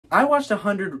I watched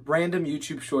 100 random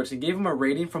YouTube shorts and gave them a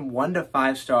rating from 1 to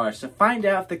 5 stars to find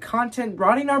out if the content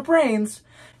rotting our brains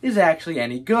is actually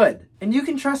any good. And you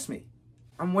can trust me.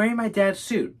 I'm wearing my dad's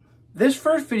suit. This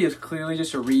first video is clearly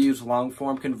just a reused long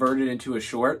form converted into a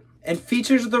short and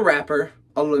features the rapper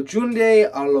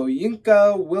Olojunde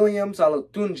Aloyinka Williams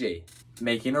Alotunje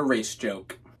making a race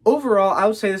joke. Overall, I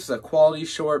would say this is a quality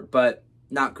short, but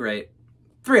not great.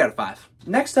 3 out of 5.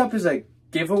 Next up is a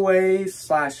giveaway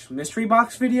 / mystery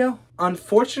box video.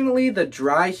 Unfortunately, the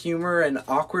dry humor and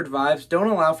awkward vibes don't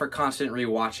allow for constant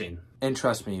rewatching. And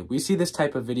trust me, we see this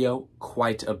type of video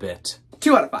quite a bit.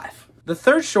 2 out of 5. The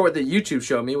third short that YouTube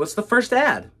showed me was the first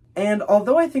ad. And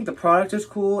although I think the product is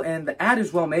cool and the ad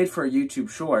is well made for a YouTube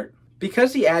short,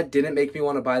 because the ad didn't make me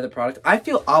want to buy the product, I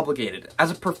feel obligated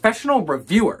as a professional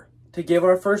reviewer to give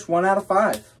our first 1 out of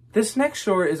 5. This next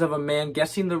short is of a man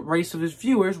guessing the race of his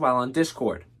viewers while on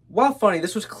Discord. While funny,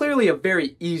 this was clearly a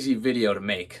very easy video to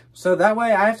make. So that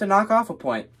way I have to knock off a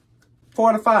point. 4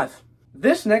 out of 5.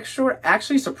 This next short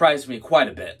actually surprised me quite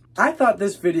a bit. I thought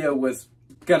this video was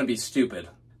gonna be stupid.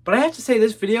 But I have to say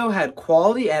this video had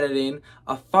quality editing,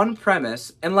 a fun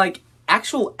premise, and like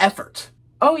actual effort.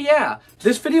 Oh yeah,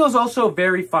 this video is also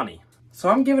very funny. So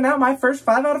I'm giving out my first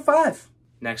 5 out of 5.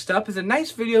 Next up is a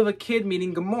nice video of a kid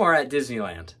meeting Gamora at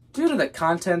Disneyland. Due to the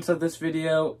contents of this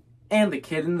video and the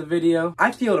kid in the video,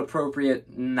 I feel it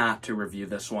appropriate not to review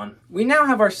this one. We now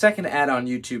have our second ad on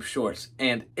YouTube Shorts,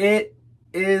 and it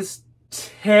is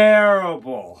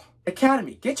terrible.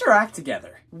 Academy, get your act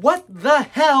together. What the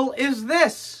hell is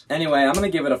this? Anyway, I'm gonna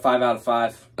give it a 5 out of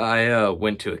 5. I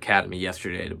went to Academy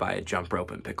yesterday to buy a jump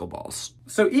rope and pickleballs.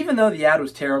 So even though the ad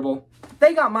was terrible,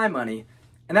 they got my money,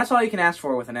 and that's all you can ask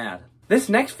for with an ad. This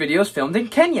next video is filmed in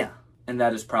Kenya, and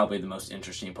that is probably the most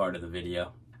interesting part of the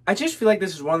video. I just feel like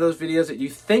this is one of those videos that you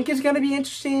think is gonna be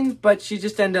interesting, but you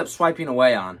just end up swiping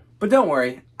away on. But don't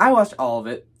worry, I watched all of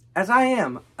it, as I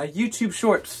am a YouTube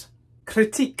Shorts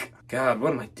critique. God,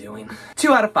 what am I doing?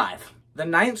 2 out of 5. The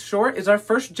 9th short is our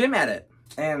first gym edit.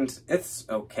 And it's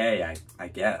okay, I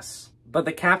guess. But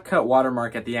the CapCut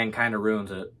watermark at the end kind of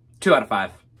ruins it. 2 out of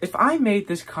 5. If I made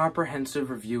this comprehensive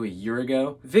review a year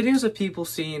ago, videos of people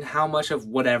seeing how much of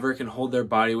whatever can hold their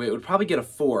body weight would probably get a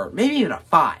 4, maybe even a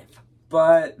 5.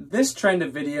 But this trend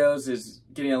of videos is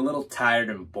getting a little tired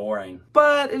and boring.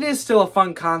 But it is still a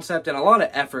fun concept, and a lot of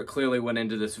effort clearly went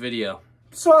into this video.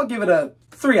 So I'll give it a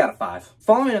 3 out of 5.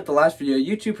 Following up the last video,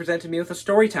 YouTube presented me with a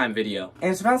storytime video.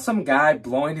 And it's about some guy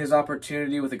blowing his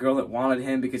opportunity with a girl that wanted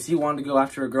him because he wanted to go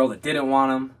after a girl that didn't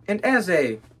want him. And as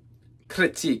a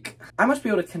critique, I must be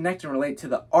able to connect and relate to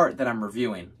the art that I'm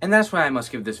reviewing. And that's why I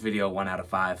must give this video 1 out of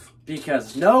 5.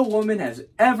 Because no woman has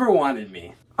ever wanted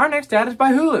me. Our next ad is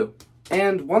by Hulu.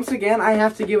 And once again, I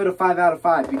have to give it a 5 out of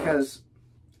 5 because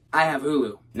I have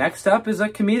Hulu. Next up is a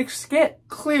comedic skit.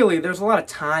 Clearly, there's a lot of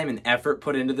time and effort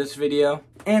put into this video,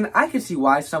 and I can see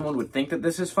why someone would think that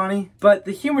this is funny, but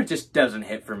the humor just doesn't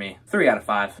hit for me. 3 out of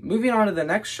 5. Moving on to the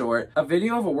next short, a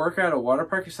video of a workout at a water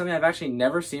park is something I've actually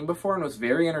never seen before and was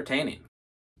very entertaining.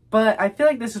 But I feel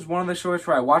like this is one of the shorts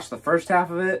where I watch the first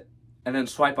half of it and then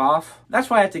swipe off. That's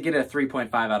why I have to get it a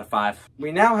 3.5 out of 5.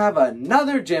 We now have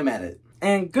another gym edit.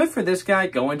 And good for this guy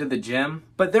going to the gym,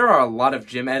 but there are a lot of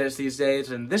gym edits these days,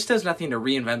 and this does nothing to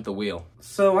reinvent the wheel.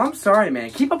 So I'm sorry,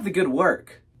 man. Keep up the good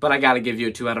work. But I gotta give you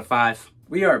a 2 out of 5.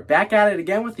 We are back at it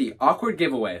again with the awkward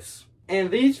giveaways.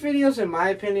 And these videos, in my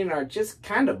opinion, are just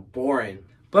kind of boring.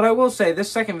 But I will say,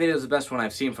 this second video is the best one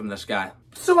I've seen from this guy.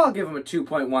 So I'll give him a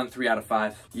 2.13 out of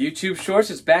 5. YouTube Shorts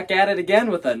is back at it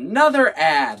again with another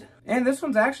ad. And this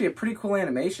one's actually a pretty cool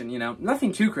animation, you know,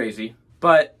 nothing too crazy.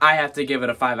 But I have to give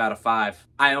it a 5 out of 5.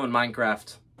 I own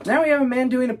Minecraft. Now we have a man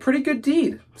doing a pretty good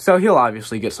deed. So he'll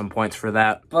obviously get some points for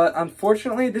that. But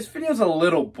unfortunately, this video is a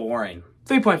little boring.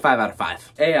 3.5 out of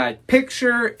 5. AI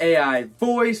picture, AI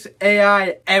voice,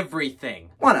 AI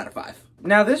everything. 1 out of 5.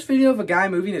 Now this video of a guy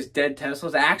moving his dead Tesla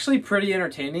is actually pretty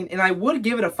entertaining, and I would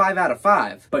give it a 5 out of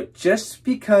 5. But just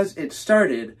because it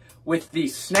started with the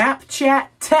Snapchat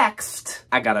text,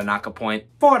 I gotta knock a point.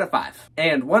 4 out of 5.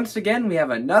 And once again, we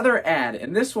have another ad,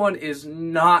 and this one is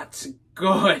not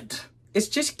good. It's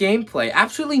just gameplay,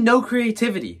 absolutely no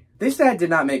creativity. This ad did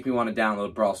not make me want to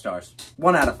download Brawl Stars.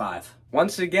 1 out of 5.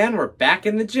 Once again, we're back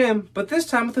in the gym, but this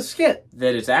time with a skit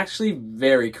that is actually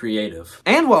very creative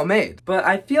and well made. But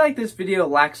I feel like this video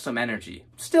lacks some energy.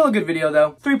 Still a good video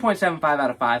though. 3.75 out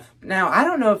of 5. Now, I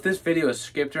don't know if this video is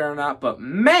scripted or not, but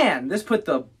man, this put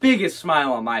the biggest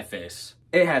smile on my face.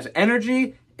 It has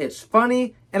energy, it's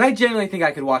funny, and I genuinely think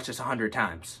I could watch this 100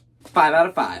 times. 5 out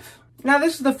of 5. Now,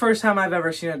 this is the first time I've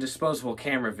ever seen a disposable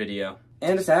camera video,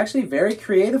 and it's actually very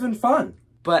creative and fun.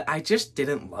 But I just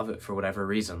didn't love it for whatever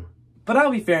reason. but I'll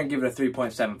be fair and give it a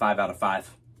 3.75 out of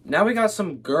 5. Now we got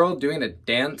some girl doing a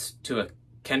dance to a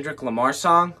Kendrick Lamar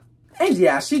song. And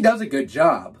yeah, she does a good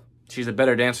job. She's a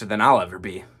better dancer than I'll ever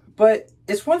be. But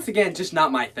it's once again just not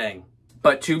my thing.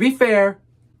 But to be fair,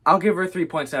 I'll give her a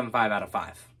 3.75 out of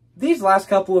 5. These last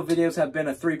couple of videos have been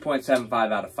a 3.75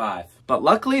 out of 5. But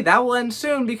luckily, that will end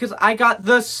soon because I got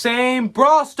the same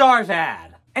Brawl Stars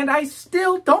ad. And I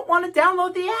still don't want to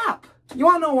download the app. You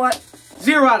wanna know what?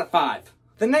 0 out of 5.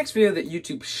 The next video that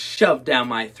YouTube shoved down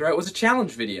my throat was a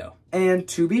challenge video. And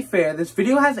to be fair, this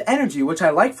video has energy, which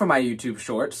I like for my YouTube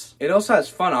shorts. It also has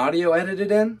fun audio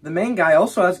edited in. The main guy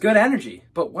also has good energy.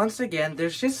 But once again,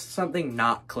 there's just something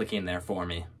not clicking there for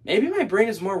me. Maybe my brain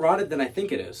is more rotted than I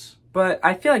think it is. But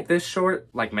I feel like this short,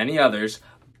 like many others,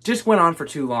 just went on for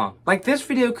too long. Like, this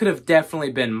video could have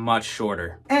definitely been much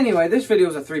shorter. Anyway, this video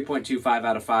was a 3.25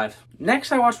 out of 5.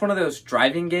 Next, I watched one of those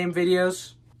driving game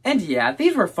videos. And yeah,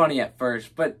 these were funny at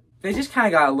first, but they just kind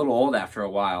of got a little old after a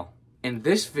while. And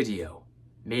this video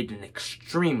made an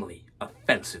extremely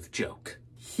offensive joke.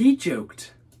 He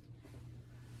joked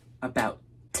about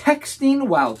texting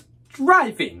while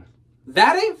driving.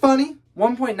 That ain't funny.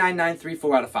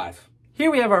 1.9934 out of 5. Here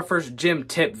we have our first gym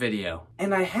tip video.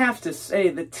 And I have to say,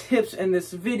 the tips in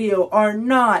this video are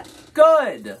not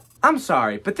good. I'm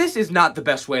sorry, but this is not the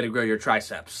best way to grow your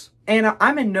triceps. And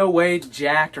I'm in no way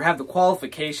jacked or have the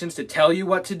qualifications to tell you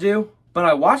what to do. But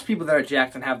I watch people that are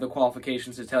jacked and have the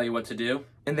qualifications to tell you what to do.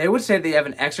 And they would say they have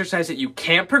an exercise that you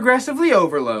can't progressively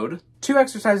overload, 2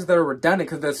 exercises that are redundant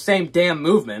because they're the same damn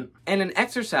movement, and an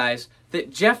exercise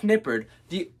that Jeff Nippard,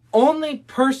 the only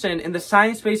person in the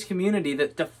science-based community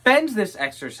that defends this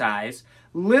exercise,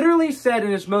 literally said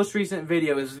in his most recent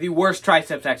video is the worst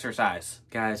triceps exercise.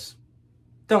 Guys,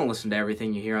 don't listen to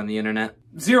everything you hear on the internet.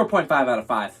 0.5 out of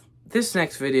 5. This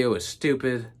next video is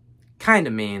stupid,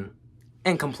 kinda mean,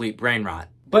 and complete brain rot.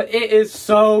 But it is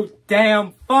so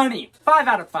damn funny. 5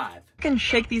 out of 5. I can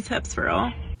shake these hips for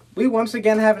real. We once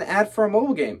again have an ad for a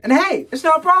mobile game. And hey, it's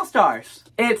not Brawl Stars.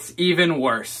 It's even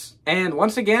worse. And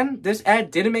once again, this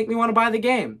ad didn't make me want to buy the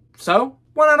game. So,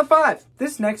 1 out of 5.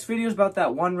 This next video is about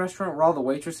that one restaurant where all the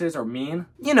waitresses are mean.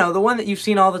 You know, the one that you've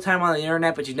seen all the time on the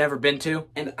internet but you've never been to.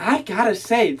 And I gotta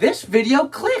say, this video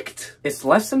clicked. It's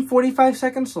less than 45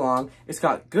 seconds long, it's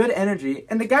got good energy,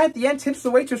 and the guy at the end tips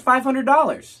the waitress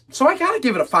 $500. So I gotta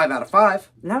give it a 5 out of 5.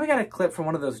 Now we got a clip from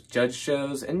one of those judge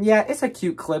shows, and yeah, it's a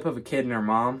cute clip of a kid and her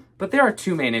mom. But there are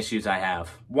 2 main issues I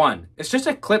have. 1, it's just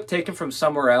a clip taken from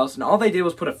somewhere else, and all they did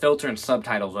was put a filter and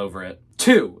subtitles over it.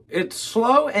 2, it's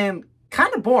slow and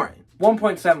kind of boring.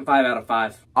 1.75 out of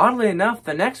 5. Oddly enough,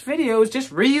 the next video is just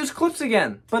reused clips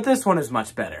again. But this one is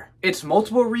much better. It's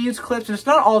multiple reused clips and it's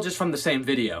not all just from the same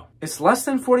video. It's less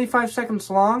than 45 seconds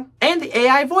long and the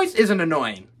AI voice isn't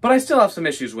annoying. But I still have some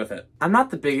issues with it. I'm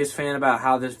not the biggest fan about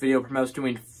how this video promotes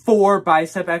doing 4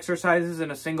 bicep exercises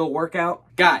in a single workout.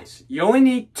 Guys, you only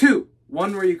need 2.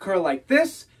 One where you curl like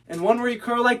this and one where you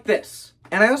curl like this.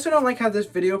 And I also don't like how this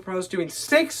video promotes doing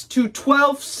 6 to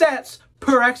 12 sets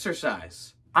per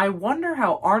exercise. I wonder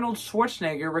how Arnold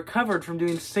Schwarzenegger recovered from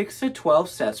doing 6 to 12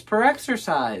 sets per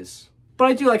exercise. But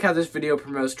I do like how this video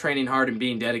promotes training hard and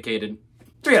being dedicated.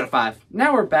 3 out of 5.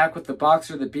 Now we're back with the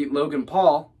boxer that beat Logan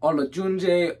Paul,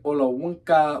 Olatunji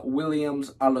Olawunka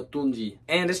Williams Alatunji.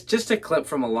 And it's just a clip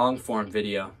from a long form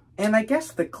video. And I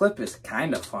guess the clip is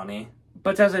kind of funny.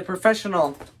 But as a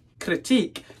professional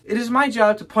critique, it is my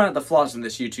job to point out the flaws in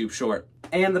this YouTube short.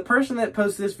 And the person that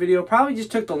posted this video probably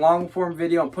just took the long form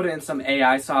video and put it in some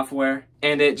AI software,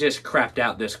 and it just crapped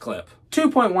out this clip.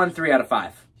 2.13 out of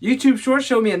 5. YouTube Shorts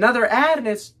showed me another ad, and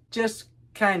it's just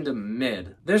kind of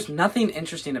mid. There's nothing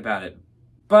interesting about it,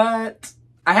 but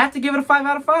I have to give it a 5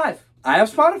 out of 5. I have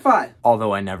Spotify,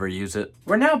 although I never use it.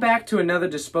 We're now back to another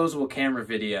disposable camera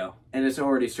video, and it's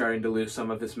already starting to lose some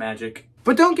of its magic.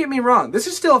 But don't get me wrong, this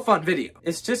is still a fun video.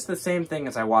 It's just the same thing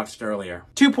as I watched earlier.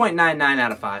 2.99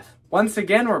 out of 5. Once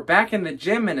again, we're back in the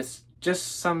gym and it's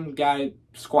just some guy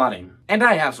squatting. And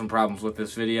I have some problems with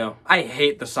this video. I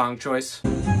hate the song choice.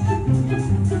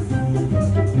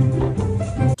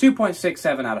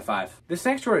 2.67 out of 5. This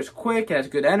next short is quick, it has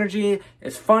good energy,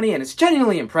 it's funny, and it's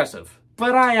genuinely impressive.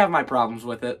 But I have my problems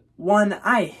with it. 1,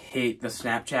 I hate the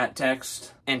Snapchat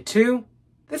text. And 2,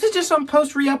 this is just some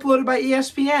post re-uploaded by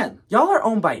ESPN. Y'all are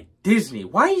owned by Disney.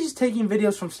 Why are you just taking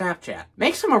videos from Snapchat?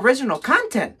 Make some original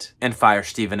content. And fire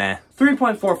Stephen A.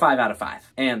 3.45 out of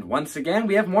 5. And once again,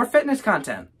 we have more fitness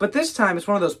content. But this time, it's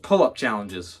one of those pull-up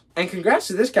challenges. And congrats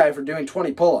to this guy for doing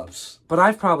 20 pull-ups. But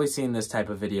I've probably seen this type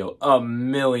of video a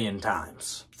million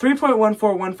times.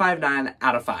 3.14159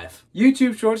 out of 5.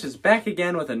 YouTube Shorts is back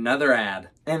again with another ad.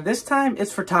 And this time,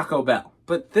 it's for Taco Bell.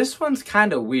 but this one's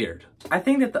kind of weird. I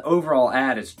think that the overall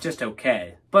ad is just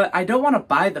okay, but I don't want to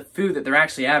buy the food that they're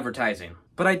actually advertising.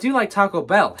 But I do like Taco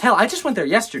Bell. Hell, I just went there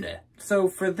yesterday. So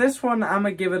for this one, I'm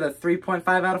gonna give it a 3.5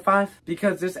 out of 5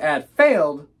 because this ad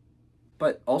failed,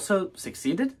 but also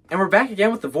succeeded. And we're back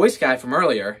again with the voice guy from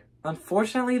earlier.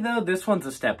 Unfortunately though, this one's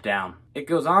a step down. It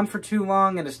goes on for too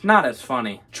long and it's not as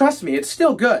funny. Trust me, it's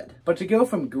still good. But to go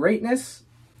from greatness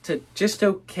to just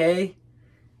okay,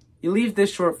 you leave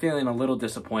this short feeling a little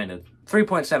disappointed.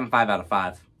 3.75 out of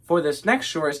 5. For this next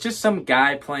short, it's just some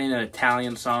guy playing an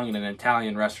Italian song in an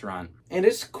Italian restaurant. And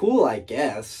it's cool, I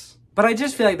guess. But I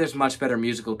just feel like there's much better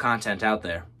musical content out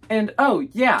there. And oh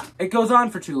yeah, it goes on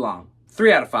for too long.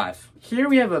 3 out of 5. Here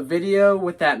we have a video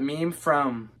with that meme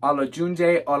from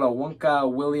Olajunje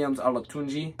Olawonka Williams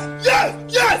Olatunji. Yes!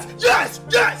 Yes! Yes!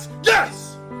 Yes!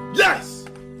 Yes! Yes!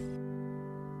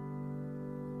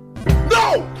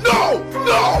 No! No!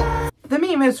 No! The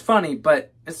meme is funny,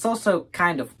 but it's also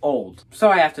kind of old. So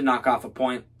I have to knock off a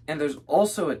point. And there's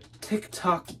also a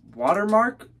TikTok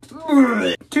watermark.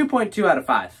 2.2 out of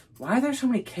 5. Why are there so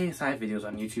many KSI videos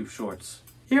on YouTube Shorts?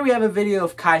 Here we have a video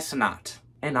of Kai Cenat.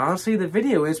 And honestly, the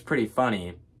video is pretty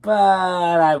funny,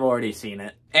 but I've already seen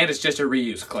it. And it's just a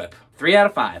reuse clip. 3 out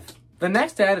of 5. The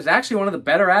next ad is actually one of the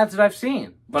better ads that I've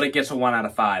seen, but it gets a 1 out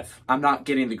of 5. I'm not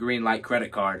getting the green light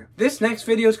credit card. This next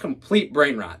video is complete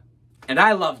brain rot, and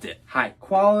I loved it. High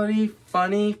quality,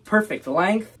 funny, perfect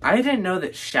length. I didn't know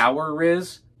that shower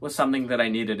riz was something that I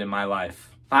needed in my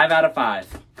life. 5 out of 5.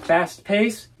 Fast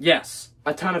pace? Yes.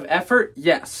 A ton of effort?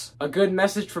 Yes. A good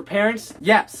message for parents?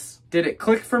 Yes. Did it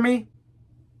click for me?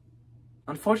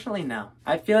 Unfortunately, no.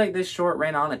 I feel like this short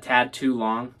ran on a tad too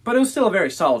long, but it was still a very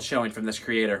solid showing from this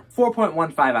creator.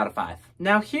 4.15 out of 5.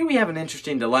 Now here we have an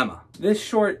interesting dilemma. This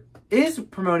short is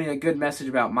promoting a good message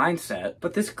about mindset,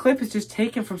 but this clip is just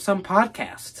taken from some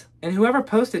podcast. And whoever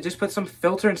posted it just put some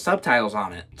filter and subtitles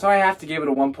on it. So I have to give it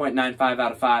a 1.95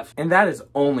 out of 5. And that is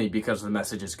only because the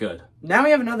message is good. Now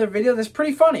we have another video that's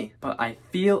pretty funny, but I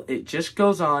feel it just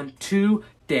goes on too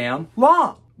damn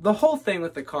long. The whole thing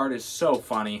with the card is so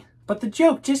funny, but the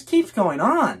joke just keeps going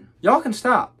on. Y'all can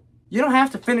stop. You don't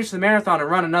have to finish the marathon and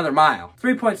run another mile.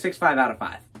 3.65 out of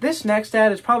 5. This next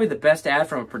ad is probably the best ad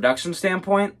from a production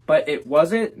standpoint, but it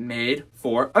wasn't made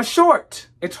for a short.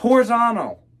 It's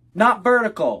horizontal, not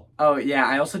vertical. Oh yeah,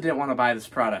 I also didn't want to buy this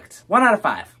product. 1 out of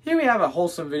 5. Here we have a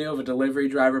wholesome video of a delivery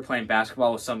driver playing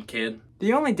basketball with some kid.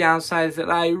 The only downside is that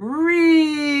I really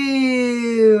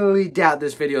doubt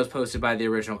this video is posted by the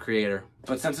original creator.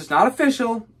 But since it's not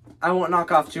official, I won't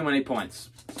knock off too many points.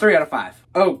 3 out of 5.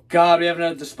 Oh god, we have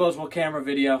another disposable camera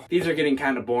video. These are getting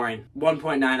kind of boring.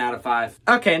 1.9 out of 5.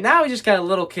 Okay, now we just got a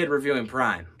little kid reviewing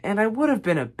Prime. And I would have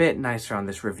been a bit nicer on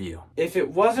this review if it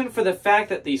wasn't for the fact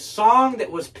that the song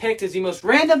that was picked is the most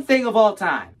random thing of all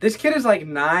time. This kid is like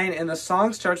 9 and the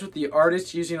song starts with the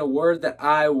artist using a word that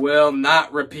I will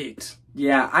not repeat.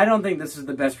 Yeah, I don't think this is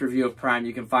the best review of Prime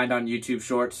you can find on YouTube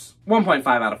Shorts. 1.5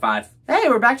 out of 5. Hey,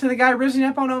 we're back to the guy rizzing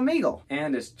up on Omegle.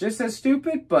 And it's just as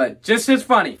stupid, but just as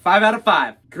funny. 5 out of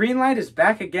 5. Greenlight is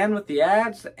back again with the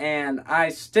ads, and I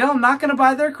still am not going to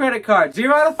buy their credit card.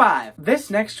 0 out of 5. This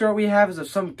next short we have is of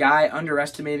some guy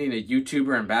underestimating a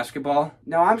YouTuber in basketball.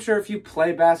 Now, I'm sure if you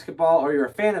play basketball or you're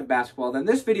a fan of basketball, then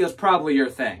this video is probably your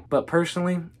thing. But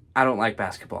personally, I don't like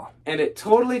basketball. And it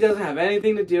totally doesn't have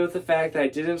anything to do with the fact that I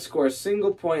didn't score a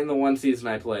single point in the one season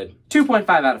I played. 2.5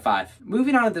 out of 5.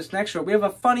 Moving on to this next short, we have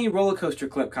a funny roller coaster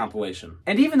clip compilation.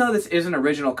 And even though this isn't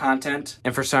original content,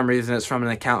 and for some reason it's from an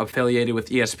account affiliated with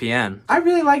ESPN, I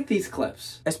really like these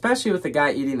clips, especially with the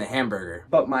guy eating the hamburger.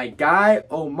 But my guy,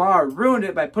 Omar, ruined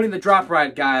it by putting the drop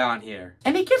ride guy on here.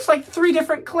 And he gets like 3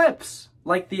 different clips.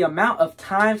 Like the amount of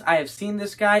times I have seen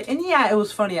this guy, and yeah, it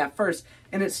was funny at first,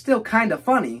 and it's still kind of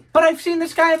funny, but I've seen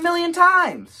this guy 1,000,000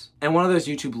 times. And one of those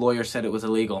YouTube lawyers said it was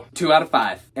illegal. 2 out of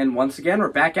 5. And once again, we're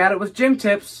back at it with gym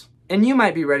tips. And you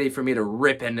might be ready for me to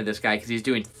rip into this guy because he's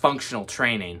doing functional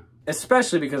training,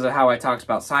 especially because of how I talked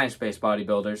about science-based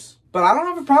bodybuilders. But I don't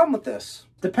have a problem with this.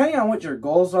 Depending on what your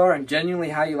goals are and genuinely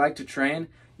how you like to train,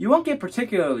 you won't get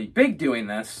particularly big doing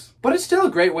this, but it's still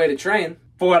a great way to train.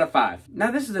 4 out of 5. Now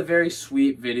this is a very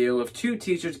sweet video of 2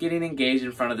 teachers getting engaged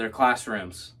in front of their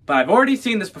classrooms. But I've already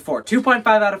seen this before. 2.5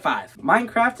 out of 5.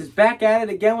 Minecraft is back at it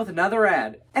again with another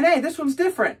ad. And hey, this one's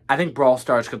different. I think Brawl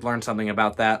Stars could learn something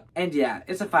about that. And yeah,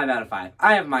 it's a 5 out of 5.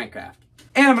 I have Minecraft.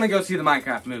 And I'm gonna go see the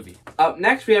Minecraft movie. Up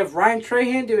next, we have Ryan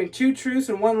Trahan doing 2 truths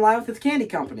and 1 lie with his candy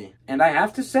company. And I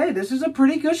have to say, this is a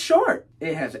pretty good short.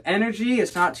 It has energy,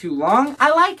 it's not too long. I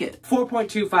like it.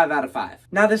 4.25 out of 5.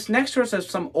 Now this next short says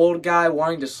some old guy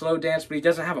wanting to slow dance, but he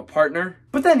doesn't have a partner.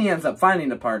 But then he ends up finding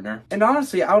a partner. And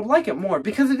honestly, I would like it more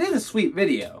because it is a sweet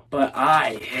video. But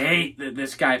I hate that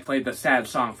this guy played the sad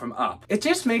song from Up. It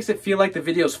just makes it feel like the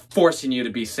video's forcing you to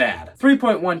be sad.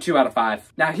 3.12 out of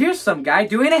 5. Now here's some guy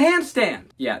doing a handstand.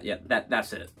 Yeah,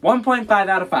 that's it. 1.5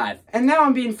 out of 5. And now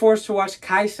I'm being forced to watch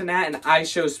Kai Cenat and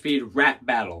IShowSpeed rap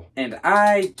battle. And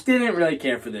I didn't really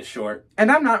care for this short.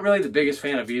 And I'm not really the biggest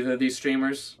fan of either of these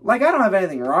streamers. Like, I don't have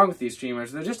anything wrong with these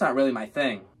streamers, they're just not really my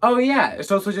thing. Oh yeah,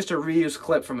 it's also just a reused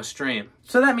clip from a stream.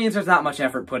 So that means there's not much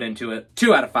effort put into it.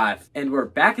 2 out of 5. And we're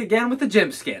back again with the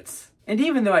gym skits. And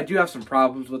even though I do have some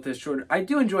problems with this short, I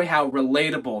do enjoy how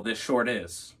relatable this short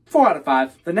is. 4 out of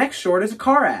 5. The next short is a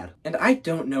car ad. And I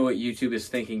don't know what YouTube is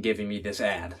thinking giving me this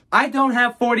ad. I don't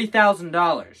have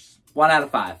 $40,000. 1 out of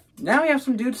 5. Now we have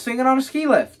some dudes singing on a ski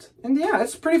lift. And yeah,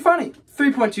 it's pretty funny.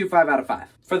 3.25 out of 5.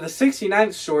 For the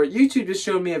 69th short, YouTube just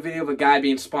showed me a video of a guy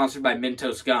being sponsored by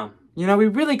Mentos gum. You know, we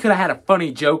really could have had a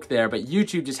funny joke there, but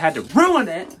YouTube just had to ruin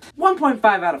it. 1.5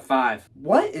 out of 5.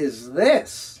 What is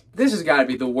this? This has got to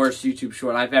be the worst YouTube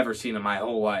short I've ever seen in my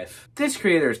whole life. This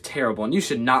creator is terrible, and you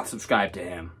should not subscribe to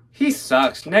him. He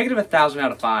sucks. Negative 1,000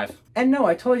 out of 5. And no,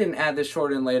 I totally didn't add this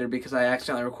short in later because I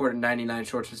accidentally recorded 99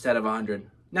 shorts instead of 100.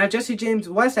 Now, Jesse James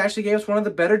West actually gave us one of the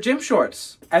better gym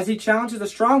shorts, as he challenges a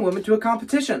strong woman to a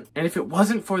competition. And if it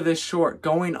wasn't for this short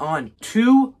going on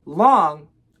too long,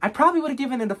 I probably would have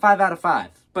given it a 5 out of 5.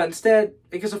 But instead,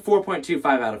 it gets a 4.25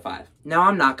 out of 5. Now,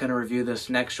 I'm not going to review this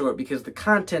next short because the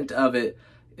content of it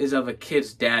is of a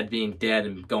kid's dad being dead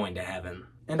and going to heaven.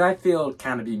 And I feel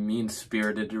kind of be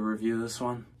mean-spirited to review this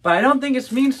one. But I don't think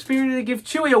it's mean-spirited to give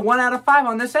Chewy a 1 out of 5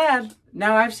 on this ad.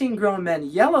 Now, I've seen grown men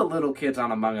yell at little kids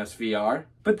on Among Us VR,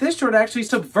 but this short actually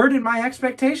subverted my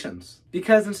expectations.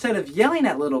 Because instead of yelling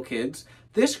at little kids,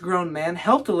 this grown man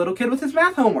helped a little kid with his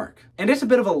math homework. And it's a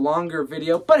bit of a longer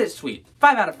video, but it's sweet.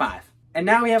 5 out of 5. And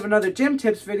now we have another gym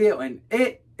tips video, and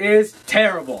it is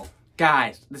terrible.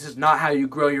 Guys, this is not how you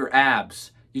grow your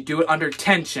abs. You do it under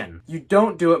tension. You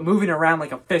don't do it moving around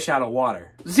like a fish out of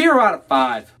water. 0 out of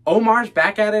 5. Omar's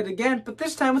back at it again, but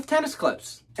this time with tennis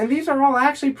clips. And these are all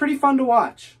actually pretty fun to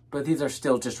watch. But these are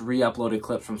still just re-uploaded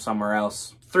clips from somewhere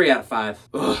else. 3 out of 5.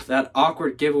 Ugh, that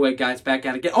awkward giveaway guy's back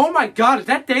at it again. Oh my god, is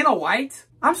that Dana White?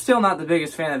 I'm still not the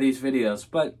biggest fan of these videos,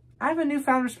 but I have a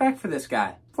newfound respect for this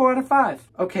guy. 4 out of 5.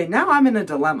 Okay, now I'm in a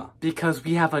dilemma because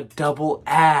we have a double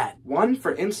ad. One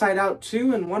for Inside Out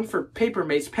 2 and one for Paper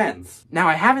Mates pens. Now,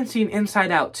 I haven't seen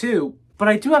Inside Out 2, but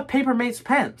I do have Paper Mates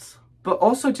pens. But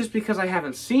also, just because I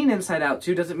haven't seen Inside Out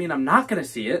 2 doesn't mean I'm not going to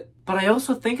see it. But I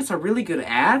also think it's a really good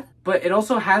ad, but it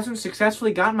also hasn't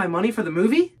successfully gotten my money for the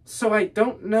movie. So I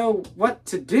don't know what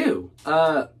to do.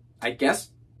 I guess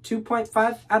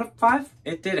 2.5 out of 5?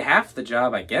 It did half the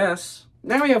job, I guess.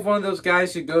 Now we have one of those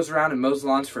guys who goes around and mows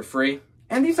lawns for free.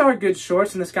 And these are good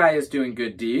shorts and this guy is doing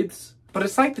good deeds. But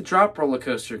it's like the drop roller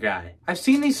coaster guy. I've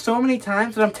seen these so many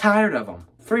times that I'm tired of them.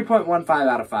 3.15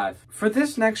 out of 5. For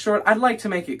this next short, I'd like to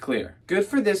make it clear. Good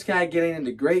for this guy getting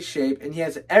into great shape, and he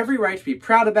has every right to be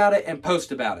proud about it and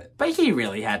post about it. But he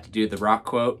really had to do the Rock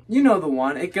quote. You know the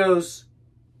one. It goes,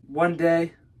 one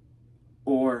day,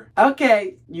 or...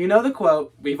 Okay, you know the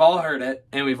quote. We've all heard it,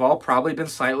 and we've all probably been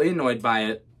slightly annoyed by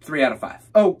it. 3 out of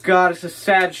 5. Oh god, it's a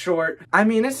sad short. I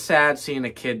mean, it's sad seeing a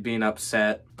kid being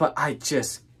upset, but I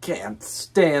just can't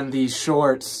stand these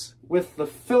shorts. With the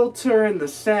filter and the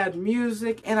sad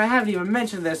music, and I haven't even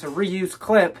mentioned this, a reused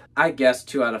clip. I guess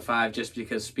 2 out of 5 just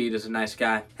because Speed is a nice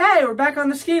guy. Hey, we're back on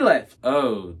the ski lift.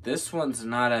 Oh, this one's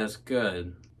not as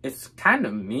good. It's kind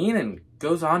of mean and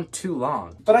goes on too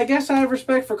long. But I guess I have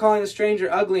respect for calling a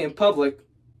stranger ugly in public.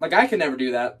 Like, I could never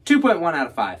do that. 2.1 out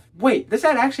of 5. Wait, this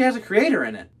ad actually has a creator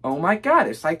in it. Oh my god,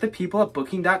 it's like the people at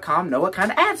Booking.com know what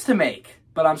kind of ads to make.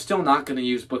 But I'm still not going to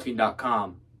use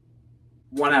Booking.com.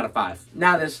 1 out of 5.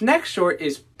 Now, this next short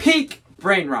is peak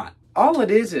brain rot. All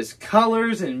it is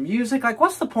colors and music. Like,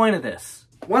 what's the point of this?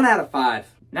 1 out of 5.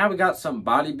 Now we got some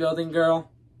bodybuilding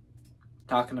girl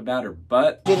talking about her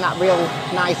butt. Did not real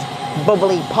nice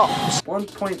bubbly pops.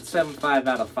 1.75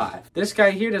 out of 5. This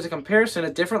guy here does a comparison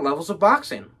of different levels of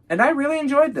boxing. And I really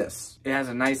enjoyed this. It has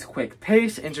a nice quick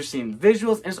pace, interesting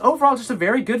visuals, and it's overall just a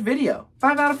very good video.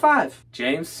 5 out of 5.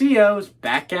 James C.O. is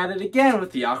back at it again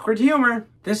with the awkward humor.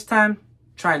 This time,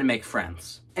 trying to make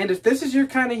friends. And if this is your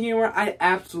kind of humor, I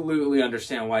absolutely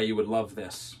understand why you would love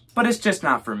this. But it's just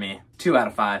not for me. 2 out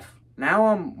of 5. Now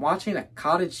I'm watching a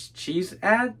cottage cheese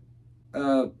ad.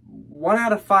 1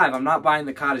 out of 5. I'm not buying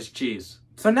the cottage cheese.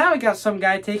 So now we got some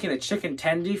guy taking a chicken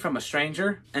tendy from a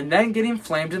stranger and then getting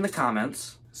flamed in the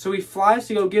comments. So he flies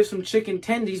to go give some chicken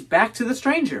tendies back to the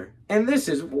stranger. And this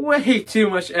is way too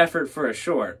much effort for a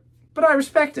short. But I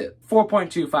respect it.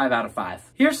 4.25 out of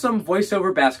 5. Here's some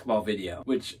voiceover basketball video,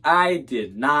 which I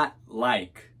did not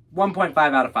like. 1.5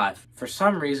 out of 5. For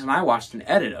some reason, I watched an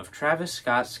edit of Travis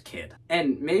Scott's Kid.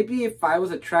 And maybe if I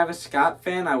was a Travis Scott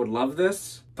fan, I would love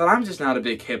this. But I'm just not a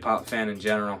big hip-hop fan in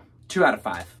general. 2 out of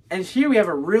 5. And here we have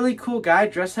a really cool guy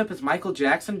dressed up as Michael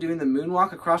Jackson doing the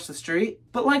moonwalk across the street.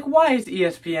 But like, why is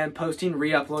ESPN posting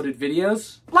re-uploaded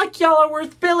videos? Like y'all are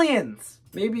worth billions!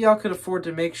 Maybe y'all could afford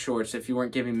to make shorts if you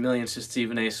weren't giving millions to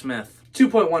Stephen A. Smith.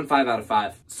 2.15 out of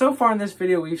 5. So far in this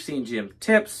video, we've seen gym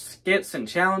tips, skits, and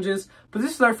challenges, but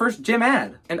this is our first gym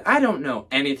ad. And I don't know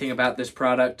anything about this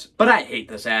product, but I hate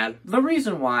this ad. The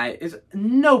reason why is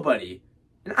nobody,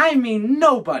 and I mean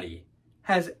nobody,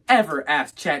 has ever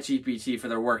asked ChatGPT for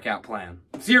their workout plan.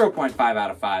 0.5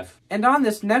 out of 5. And on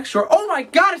this next short, oh my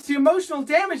god, it's the emotional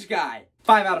damage guy!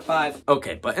 5 out of 5.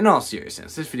 Okay, but in all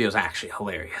seriousness, this video is actually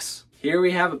hilarious. Here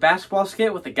we have a basketball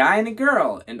skit with a guy and a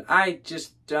girl, and I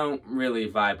just don't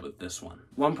really vibe with this one.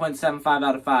 1.75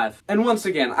 out of 5. And once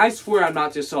again, I swear I'm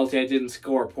not just salty I didn't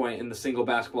score a point in the single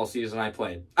basketball season I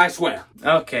played. I swear.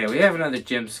 Okay, we have another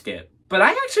gym skit. But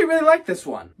I actually really like this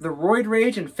one. The roid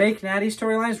rage and fake natty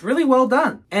storyline is really well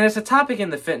done. And it's a topic in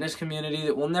the fitness community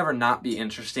that will never not be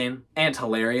interesting and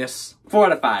hilarious. 4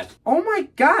 out of 5. Oh my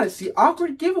god, it's the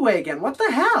awkward giveaway again. What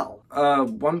the hell?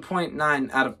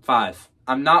 1.9 out of 5.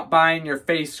 I'm not buying your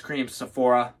face cream,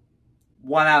 Sephora.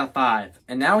 1 out of 5.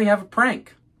 And now we have a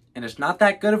prank. And it's not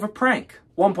that good of a prank.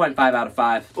 1.5 out of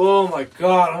 5. Oh my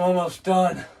god, I'm almost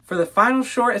done. For the final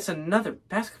short, it's another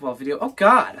basketball video. Oh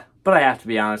god. But I have to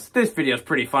be honest, this video is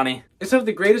pretty funny. It's of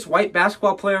the greatest white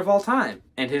basketball player of all time.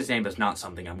 And his name is not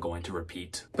something I'm going to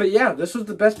repeat. But yeah, this was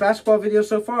the best basketball video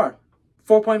so far.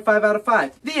 4.5 out of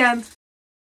 5. The end.